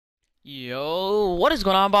Yo, what is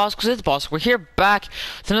going on, boss? Because it's boss. We're here back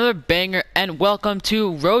with another banger, and welcome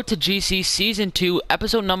to Road to GC Season 2,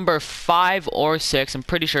 episode number 5 or 6. I'm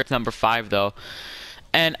pretty sure it's number 5, though.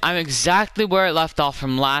 And I'm exactly where I left off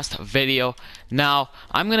from last video. Now,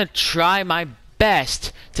 I'm going to try my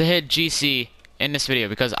best to hit GC in this video,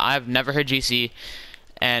 because I've never hit GC,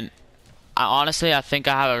 and honestly, I think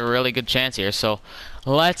I have a really good chance here. So,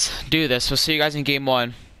 let's do this. We'll see you guys in Game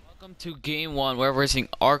 1. Welcome to Game 1, where we're seeing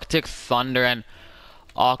Arctic Thunder and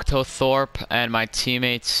Octothorpe, and my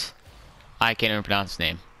teammates, I can't even pronounce his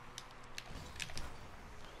name.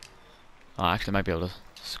 Oh, actually, I might be able to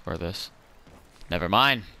score this. Never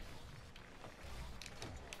mind.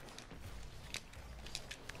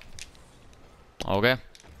 Okay.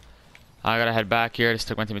 I gotta head back here to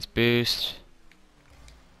stick my teammate's boost.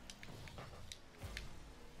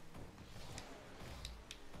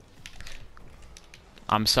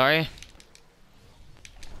 I'm sorry.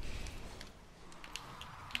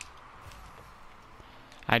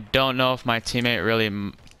 I don't know if my teammate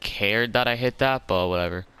really cared that I hit that, but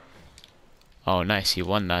whatever. Oh, nice. He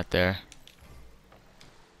won that there.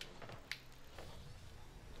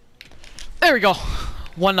 There we go.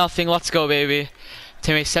 1-0. Let's go, baby.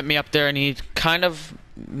 Teammate set me up there, and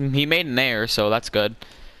he made an error, so that's good.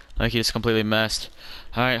 Like, he just completely missed.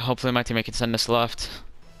 Alright, hopefully my teammate can send this left.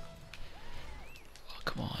 Oh,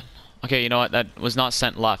 come on. Okay, you know what? That was not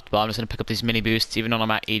sent left, but I'm just going to pick up these mini boosts, even though I'm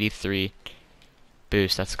at 83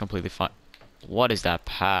 boost. That's completely fine. What is that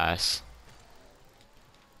pass?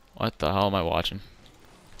 What the hell am I watching?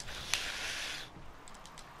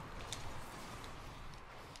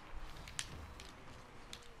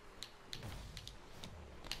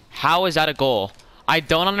 How is that a goal? I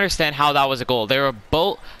don't understand how that was a goal. They were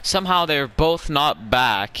both not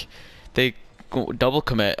back. They double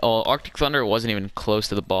commit. Oh, Arctic Thunder wasn't even close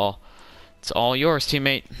to the ball. It's all yours,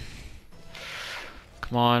 teammate.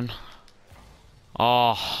 Come on.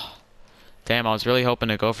 Oh, damn! I was really hoping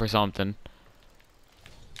to go for something.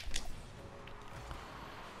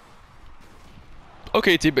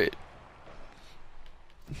 Okay, teammate.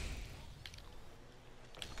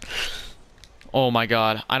 Oh my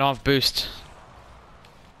god, I don't have boost.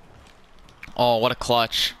 Oh, what a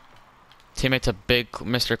clutch. Teammate's a big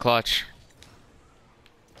Mr. Clutch.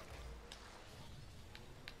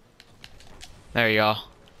 There you go.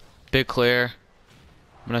 Big clear.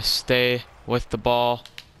 I'm gonna stay with the ball.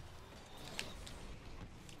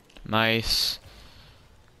 Nice.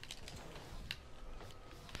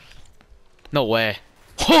 No way.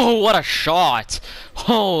 Oh, what a shot.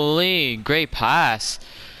 Holy, great pass.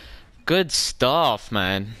 Good stuff,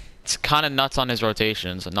 man. It's kind of nuts on his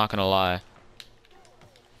rotations, I'm not gonna lie.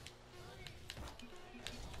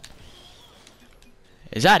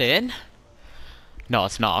 Is that in? No,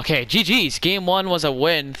 it's not. Okay, GG's. Game 1 was a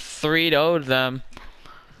win. 3-0 to them.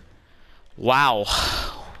 Wow.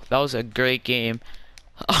 That was a great game.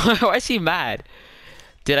 Why is he mad?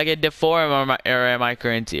 Did I get div 4 or am I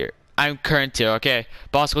current tier? I'm current tier. Okay.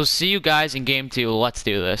 Boss, we'll see you guys in game 2. Let's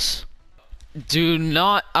do this.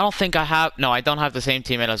 I don't think I have, no, I don't have the same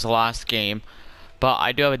teammate as the last game, but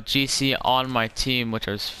I do have a GC on my team, which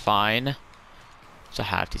is fine. It's a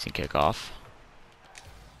half decent kickoff.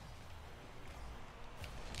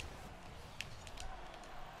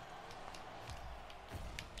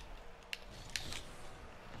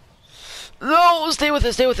 No, stay with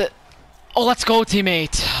it, stay with it. Oh, let's go,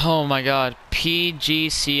 teammate. Oh my god.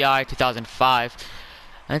 PGCI 2005.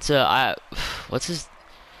 That's what's his,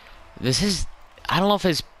 this is, I don't know if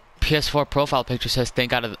his PS4 profile picture says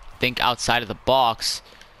think outside of the box,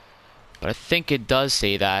 but I think it does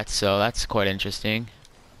say that, so that's quite interesting.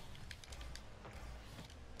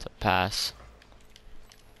 It's a pass.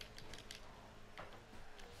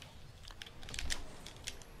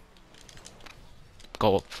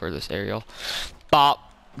 Go for this aerial. Bop.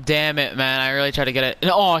 Damn it, man. I really tried to get it.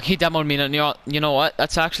 Oh, he demoed me. You know what?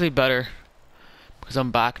 That's actually better, because I'm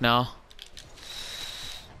back now.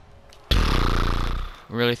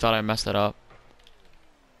 Really thought I messed that up.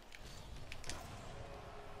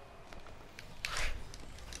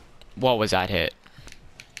 What was that hit?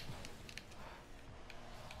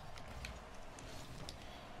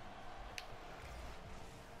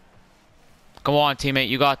 Come on, teammate.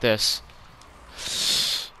 You got this.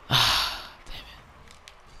 Damn it.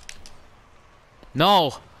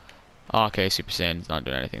 No! Oh, okay, Super Saiyan's not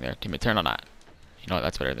doing anything there. Teammate, turn on that. You know what?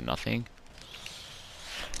 That's better than nothing.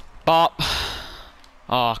 Bop.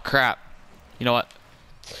 Oh, crap. You know what?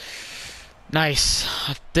 Nice.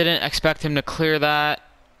 I didn't expect him to clear that.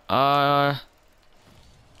 Hair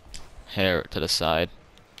to the side.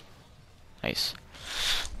 Nice.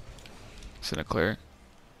 It's gonna clear.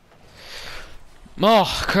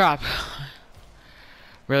 Oh, crap.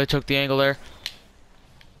 Really took the angle there.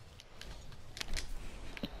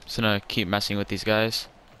 Just gonna keep messing with these guys.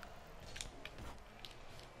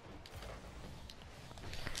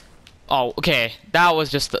 Oh, okay. That was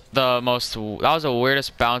just the most... That was the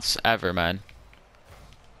weirdest bounce ever, man.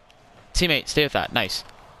 Teammate, stay with that. Nice.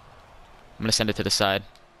 I'm gonna send it to the side.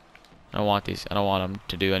 I don't want these. I don't want them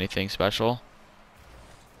to do anything special.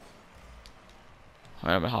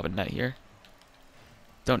 Alright, I'm gonna hop in net here.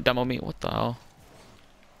 Don't demo me. What the hell?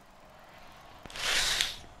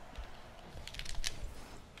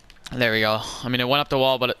 There we go. I mean, it went up the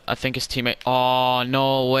wall, but I think his teammate... Oh,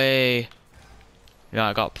 no way. Yeah,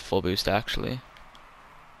 I got full boost, actually.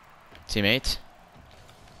 Teammate.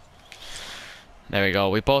 There we go.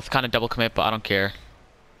 We both kind of double commit, but I don't care.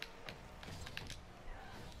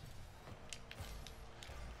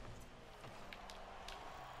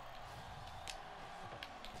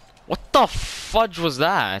 What the fudge was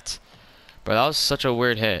that? Bro, that was such a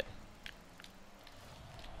weird hit.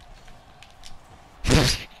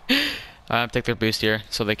 I'm take their boost here,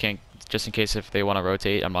 so they can't... Just in case if they want to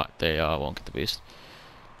rotate, I'm not... They won't get the boost.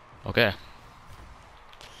 Okay.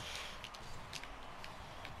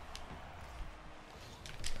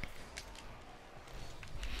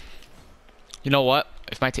 You know what?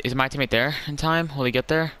 If is my teammate there in time? Will he get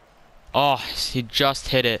there? Oh, he just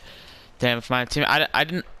hit it. Damn, if my teammate... I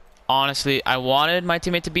didn't... Honestly, I wanted my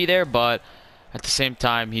teammate to be there, but at the same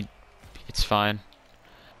time, it's fine.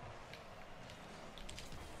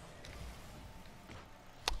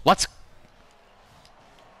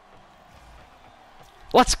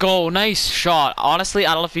 Let's go. Nice shot. Honestly,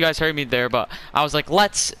 I don't know if you guys heard me there, but I was like,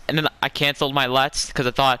 let's, and then I canceled my let's because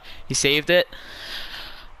I thought he saved it.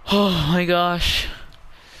 Oh my gosh.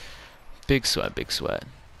 Big sweat, big sweat.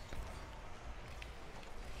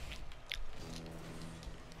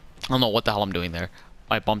 I don't know what the hell I'm doing there.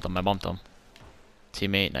 I bumped him,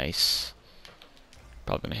 Teammate, nice.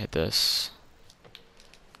 Probably gonna hit this.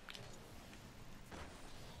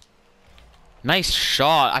 Nice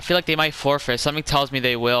shot. I feel like they might forfeit. Something tells me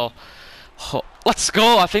they will. Oh, let's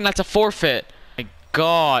go. I think that's a forfeit. My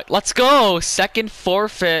God. Let's go. Second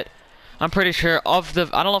forfeit. I'm pretty sure of the...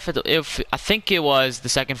 I don't know if I think it was the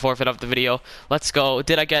second forfeit of the video. Let's go.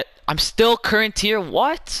 Did I get... I'm still current tier.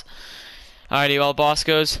 What? Alrighty, well,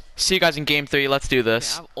 Boscos. See you guys in game 3. Let's do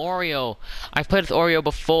this. Okay, I have Oreo. I've played with Oreo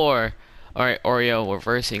before. Alright, Oreo. We're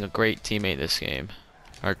versing a great teammate this game.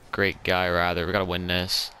 Or great guy, rather. We gotta win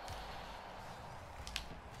this.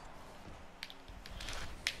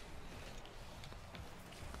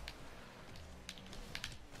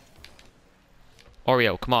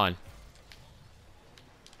 Oreo, come on.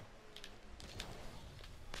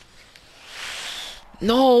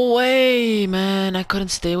 No way, man. I couldn't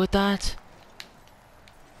stay with that.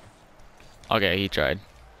 Okay, he tried.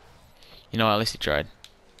 You know, at least he tried.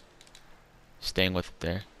 Staying with it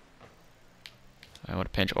there. I want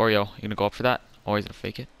to pinch. Oreo, you gonna go up for that? Or he's gonna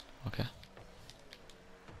fake it? Okay.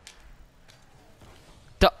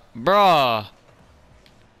 Bruh.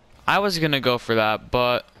 I was gonna go for that,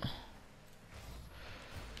 but...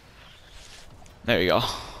 There you go.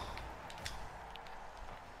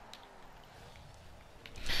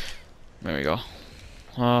 There we go.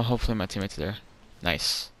 Hopefully my teammate's there.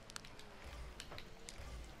 Nice.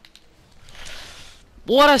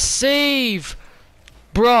 What a save!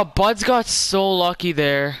 Bruh, Buds got so lucky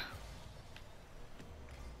there.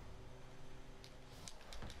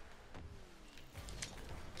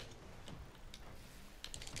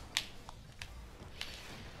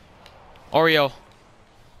 Oreo.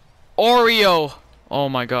 Oreo! Oh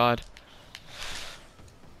my God.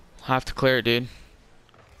 Have to clear it, dude.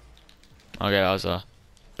 Okay, that was a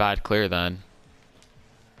bad clear then.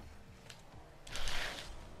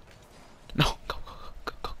 No, go, go,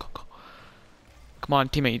 go, go, go, go. Come on,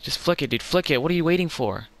 teammate, just flick it, dude. Flick it. What are you waiting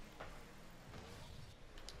for?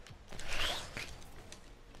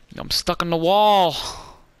 I'm stuck on the wall.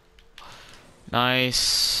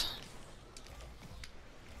 Nice.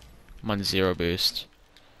 I'm on 0 boost.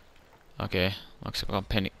 Okay, looks like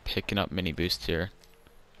I'm picking up mini boosts here.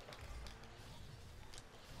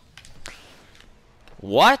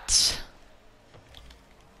 What?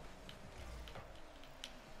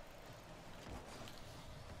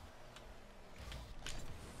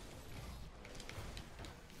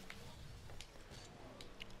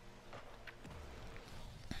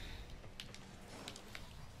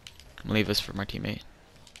 I'm gonna leave this for my teammate.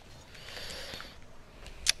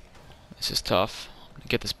 This is tough. I'm gonna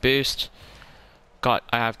get this boost. I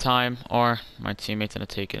have time, or my teammate's gonna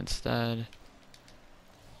take it instead.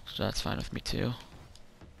 So that's fine with me too.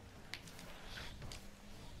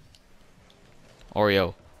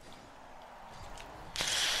 Oreo.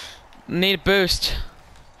 Need a boost.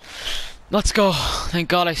 Let's go. Thank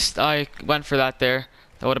God I went for that there.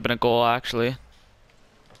 That would have been a goal, actually.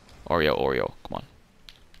 Oreo. Come on.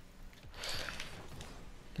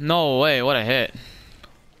 No way. What a hit.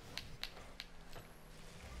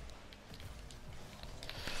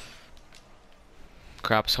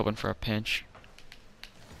 Crap, I was hoping for a pinch.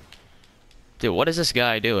 Dude, what is this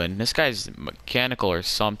guy doing? This guy's mechanical or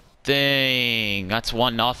something. That's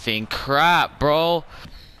 1-0. Crap, bro.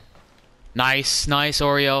 Nice,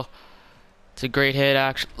 Oreo. It's a great hit,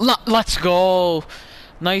 actually. Let's go.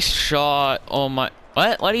 Nice shot. Oh my.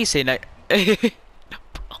 What do you say? Maybe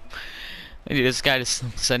this guy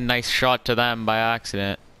just said nice shot to them by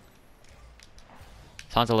accident.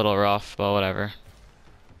 Sounds a little rough, but whatever.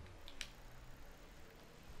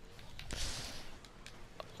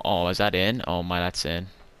 Oh, is that in? Oh my, that's in.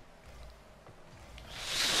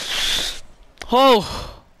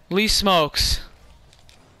 Oh! Lee Smokes.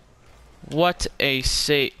 What a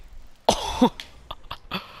save. Oh!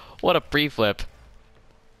 What a pre-flip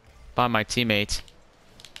by my teammate.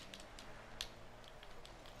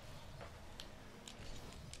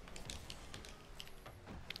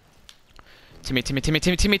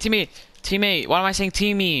 Teammate. Why am I saying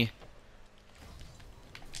teammate?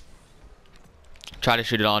 Try to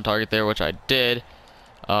shoot it on target there, which I did.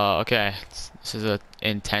 Okay. This is an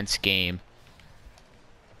intense game.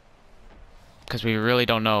 Because we really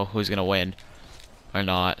don't know who's going to win. Or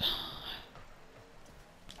not.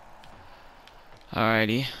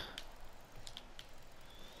 Alrighty.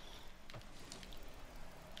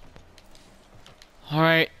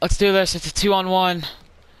 Alright, let's do this. It's a 2-on-1.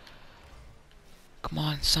 Come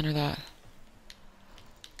on, center that.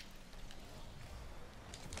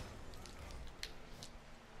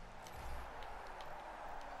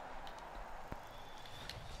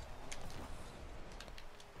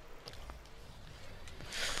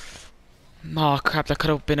 Oh crap, that could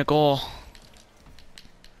have been a goal.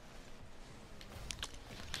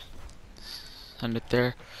 Send it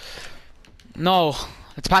there. No,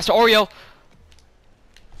 it's past to Oreo.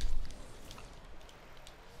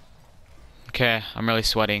 Okay, I'm really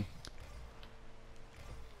sweating.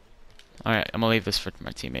 Alright, I'm gonna leave this for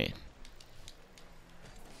my teammate.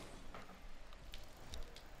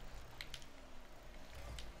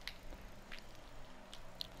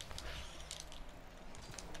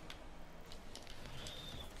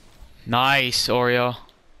 Nice, Oreo.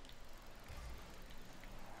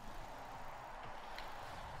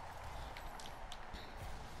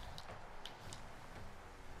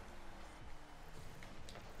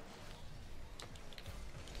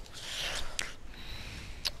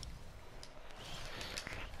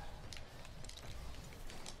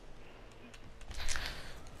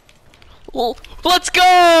 Well, let's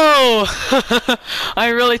go!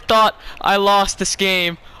 I really thought I lost this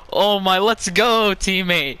game. Oh my, let's go,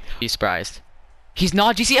 teammate. He's surprised. He's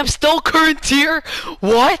not GC. I'm still current tier?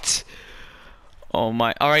 What? Oh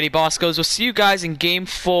my. Alrighty, Boscos. We'll see you guys in game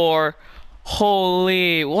 4.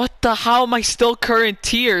 Holy. What the? How am I still current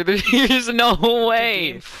tier? There's no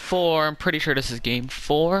way. Game 4. I'm pretty sure this is game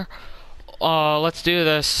 4. Let's do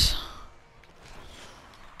this.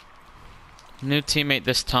 New teammate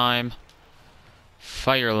this time.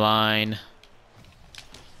 Fire line.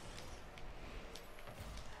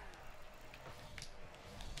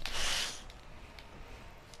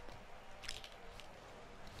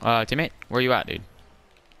 Teammate, where you at, dude?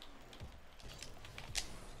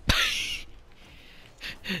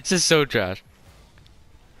 This is so trash.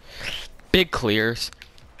 Big clears.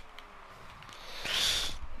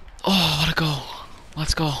 Oh, what a goal.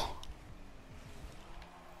 Let's go.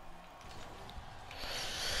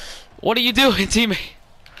 What are you doing, teammate?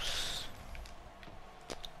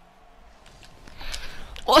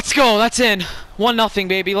 Let's go. That's in. 1-0,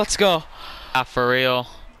 baby. Let's go. Ah, for real.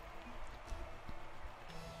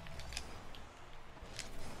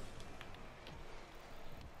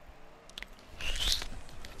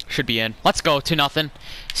 Should be in. Let's go. 2-0.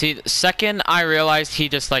 See, the second I realized he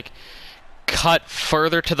just like cut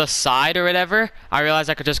further to the side or whatever, I realized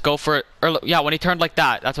I could just go for it. Or yeah, when he turned like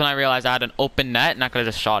that, that's when I realized I had an open net and I could have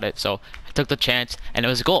just shot it. So I took the chance and it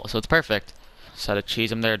was a goal. So it's perfect. So to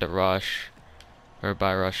cheese him there to rush, or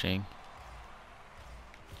by rushing.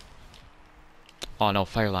 Oh no,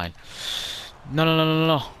 fire line. No.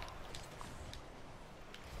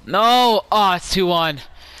 No. Oh, it's 2-1.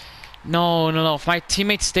 No. If my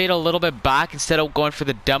teammate stayed a little bit back instead of going for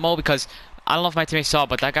the demo, because I don't know if my teammate saw it,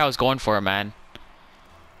 but that guy was going for it, man.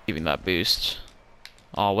 Giving that boost.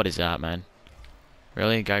 Oh, what is that, man?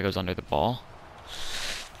 Really? Guy goes under the ball?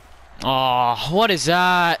 Oh, what is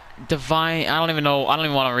that? Divine. I don't even know. I don't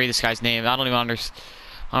even want to read this guy's name. I don't even I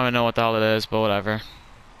don't even know what the hell it is, but whatever.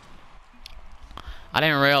 I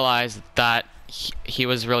didn't realize that he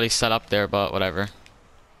was really set up there, but whatever.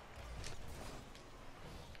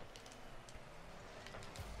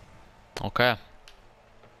 Okay.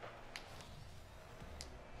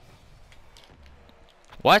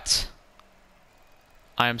 What?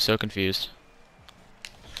 I am so confused.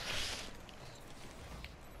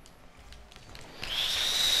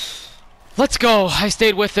 Let's go. I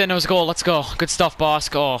stayed with it and it was a goal. Let's go. Good stuff, boss.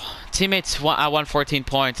 Go. Teammates at 114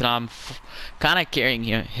 points and I'm kind of carrying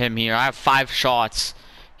him here. I have 5 shots.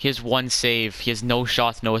 He has 1 save. He has no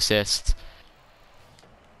shots, no assists.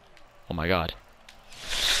 Oh my god.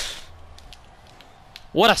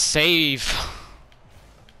 What a save.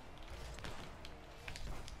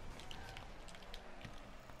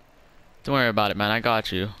 Don't worry about it, man. I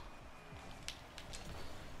got you.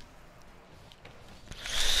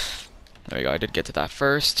 There we go. I did get to that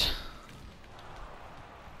first.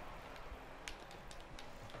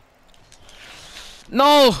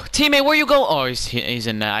 No! Teammate, where you go? Oh, he's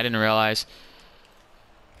in net. I didn't realize.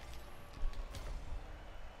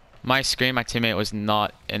 My screen, my teammate was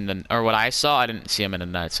not in the... Or what I saw, I didn't see him in the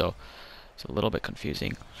net, so it's a little bit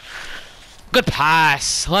confusing. Good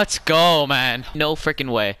pass! Let's go, man. No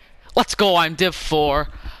freaking way. Let's go, I'm Div 4.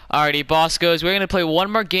 Alrighty, boss goes. We're gonna play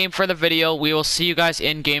one more game for the video. We will see you guys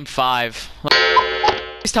in game 5.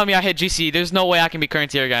 Please tell me I hit GC. There's no way I can be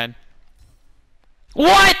current here again.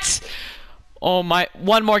 What?! Oh my,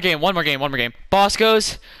 one more game. Boss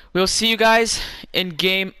goes. We'll see you guys in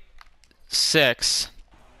game 6.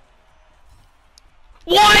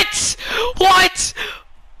 What? What?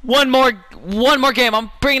 One more game.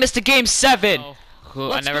 I'm bringing this to game 7.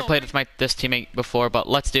 I never played with this teammate before, but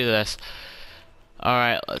let's do this. All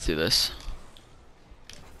right, let's do this.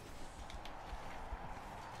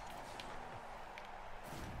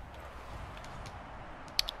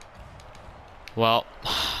 Well,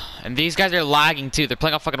 and these guys are lagging too. They're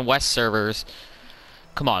playing on fucking West servers.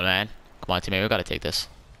 Come on, man. Come on, teammate. We gotta take this.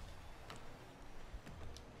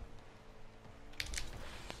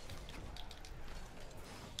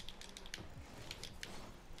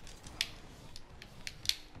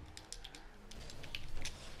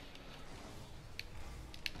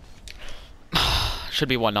 Should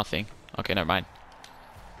be 1-0. Okay, never mind.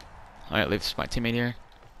 Alright, leave my teammate here.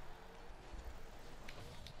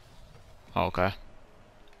 Oh, okay.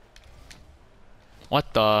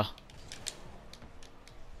 What the?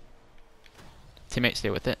 Teammate, stay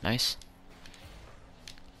with it. Nice.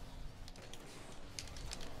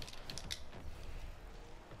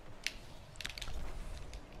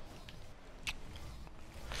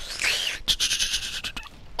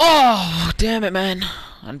 Oh, damn it, man.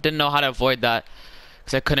 I didn't know how to avoid that.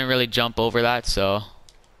 Because I couldn't really jump over that, so...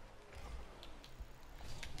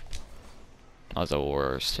 That was the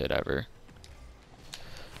worst hit ever.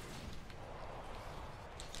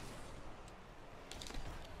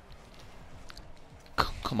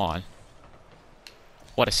 Come on.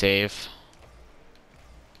 What a save.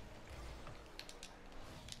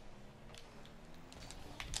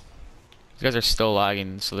 These guys are still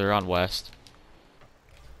lagging, so they're on West.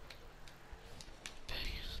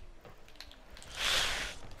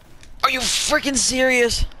 Are you freaking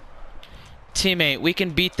serious? Teammate, we can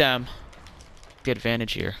beat them. Good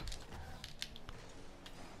advantage here.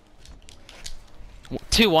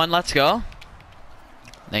 2-1, let's go.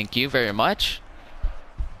 Thank you very much.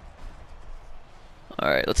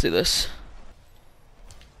 Alright, let's do this.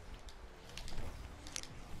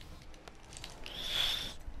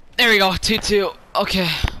 There we go, 2-2. Okay.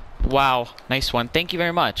 Wow, nice one. Thank you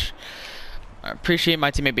very much. I appreciate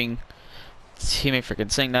my teammate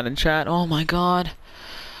freaking saying that in chat. Oh my god.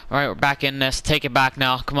 Alright, we're back in this. Take it back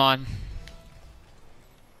now. Come on.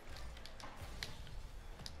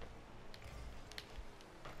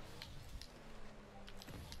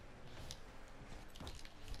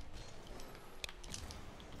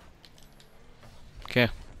 Okay.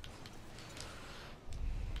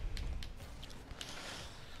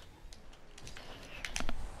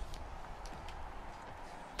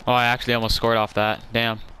 Oh, I actually almost scored off that.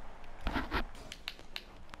 Damn.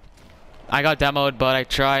 I got demoed, but I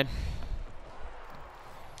tried.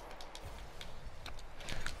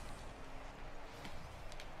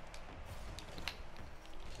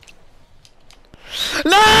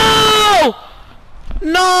 No!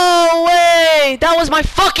 No way! That was my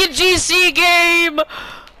fucking GC game!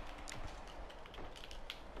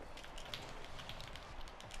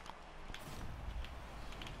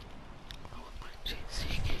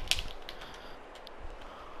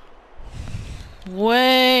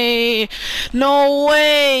 way. No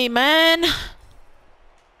way, man.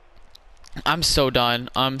 I'm so done.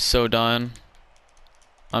 I'm so done.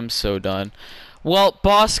 I'm so done. Well,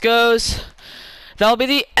 Boscos, that'll be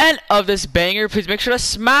the end of this banger. Please make sure to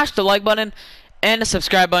smash the like button and the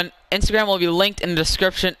subscribe button. Instagram will be linked in the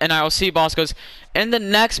description, and I will see you, Boscos, in the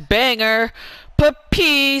next banger. But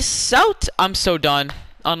peace out. I'm so done.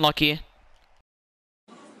 Unlucky.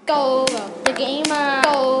 Go, the gamer.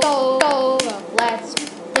 Go, go, go.